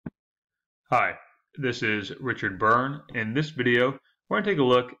Hi, this is Richard Byrne. In this video, we're going to take a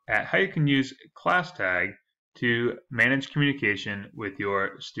look at how you can use ClassTag to manage communication with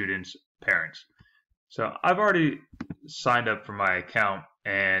your students' parents. So I've already signed up for my account,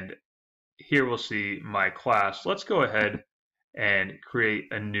 and here we'll see my class. Let's go ahead and create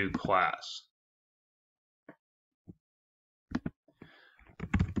a new class.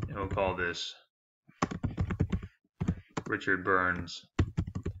 And we'll call this Richard Byrne's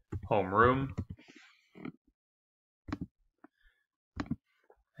homeroom.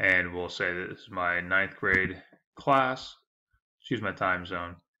 And we'll say that this is my 9th grade class. Choose my time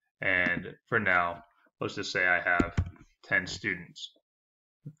zone. And for now, let's just say I have 10 students.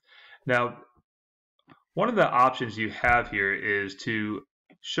 Now, one of the options you have here is to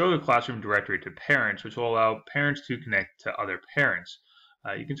show the classroom directory to parents, which will allow parents to connect to other parents.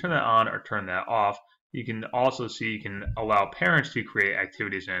 You can turn that on or turn that off. You can also see you can allow parents to create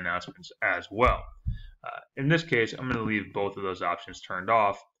activities and announcements as well. In this case, I'm going to leave both of those options turned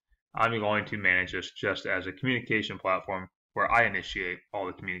off. I'm going to manage this just as a communication platform where I initiate all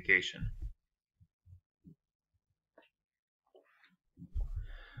the communication.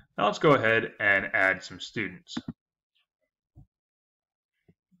 Now let's go ahead and add some students.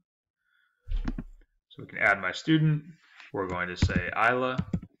 So we can add my student. We're going to say Isla.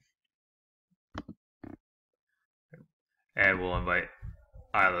 And we'll invite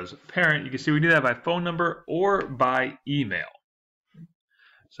Isla's parent. You can see we do that by phone number or by email.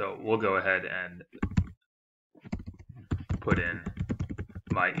 So we'll go ahead and put in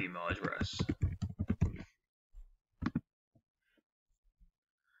my email address.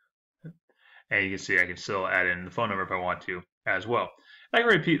 And you can see I can still add in the phone number if I want to as well. I can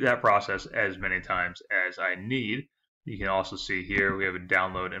repeat that process as many times as I need. You can also see here we have a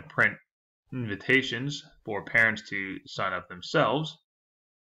download and print invitations for parents to sign up themselves.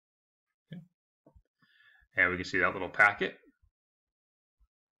 Okay. And we can see that little packet.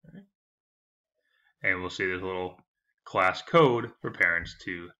 Okay. And we'll see there's a little class code for parents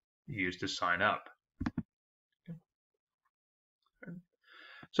to use to sign up. Okay.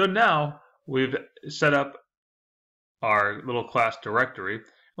 So now we've set up our little class directory.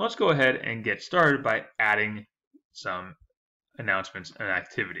 Let's go ahead and get started by adding some announcements and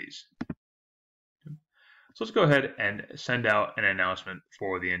activities. So let's go ahead and send out an announcement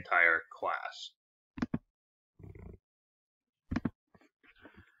for the entire class.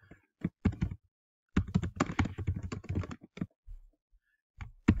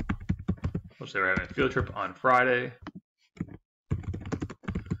 Let's say we're having a field trip on Friday.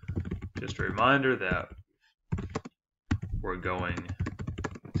 Just a reminder that we're going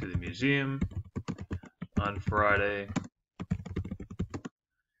to the museum on Friday.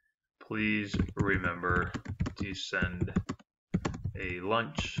 Please remember to send a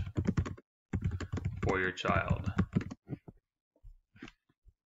lunch for your child.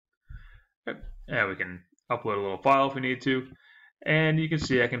 Okay. And we can upload a little file if we need to. And you can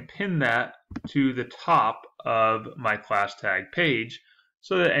see I can pin that to the top of my ClassTag page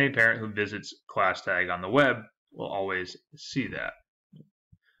so that any parent who visits ClassTag on the web will always see that.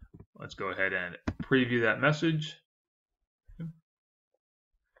 Let's go ahead and preview that message.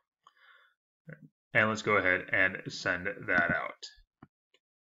 And let's go ahead and send that out.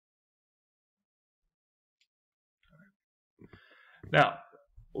 Now,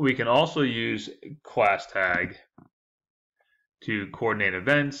 we can also use ClassTag to coordinate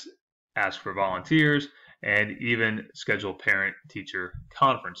events, ask for volunteers, and even schedule parent-teacher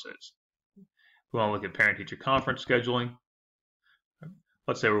conferences. We want to look at parent-teacher conference scheduling.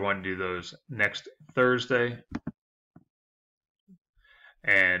 Let's say we're going to do those next Thursday.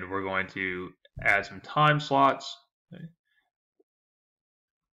 And we're going to add some time slots. Okay.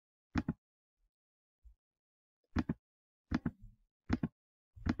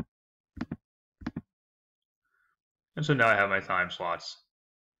 And so now I have my time slots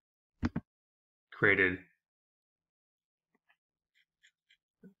created.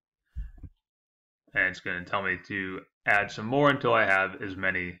 And it's going to tell me to add some more until I have as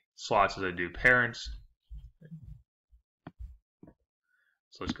many slots as I do parents.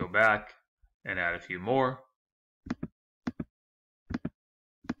 So let's go back and add a few more.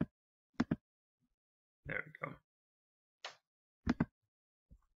 There we go.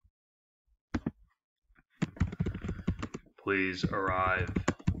 Please arrive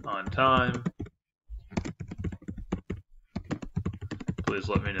on time. Please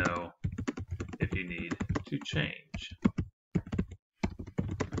let me know if you need to change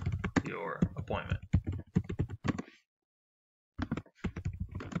your appointment.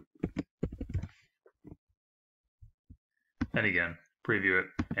 And again, preview it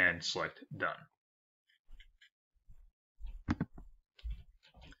and select Done.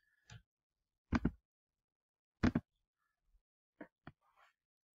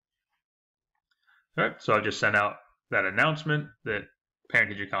 All right, so I've just sent out that announcement that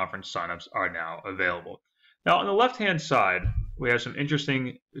parent-teacher conference signups are now available. Now, on the left-hand side, we have some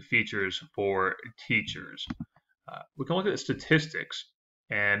interesting features for teachers. We can look at the statistics,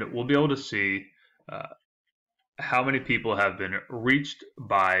 and we'll be able to see how many people have been reached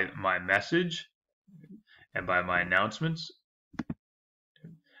by my message and by my announcements.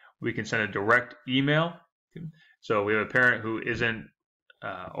 We can send a direct email. So we have a parent who isn't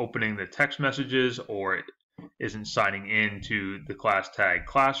opening the text messages or isn't signing in to the ClassTag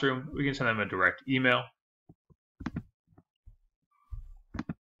classroom. We can send them a direct email. We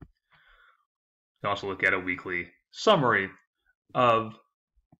can also look at a weekly summary of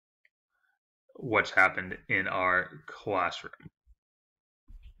what's happened in our classroom.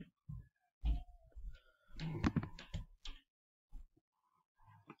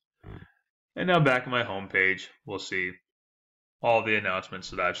 And now back on my home page, we'll see all the announcements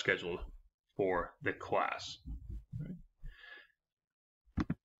that I've scheduled for the class.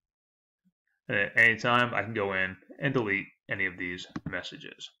 And at any time, I can go in and delete any of these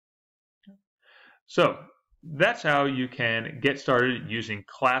messages. So that's how you can get started using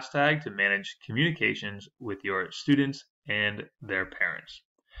ClassTag to manage communications with your students and their parents.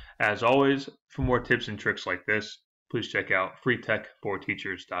 As always, for more tips and tricks like this, please check out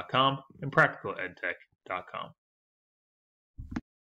freetechforteachers.com and practicaledtech.com.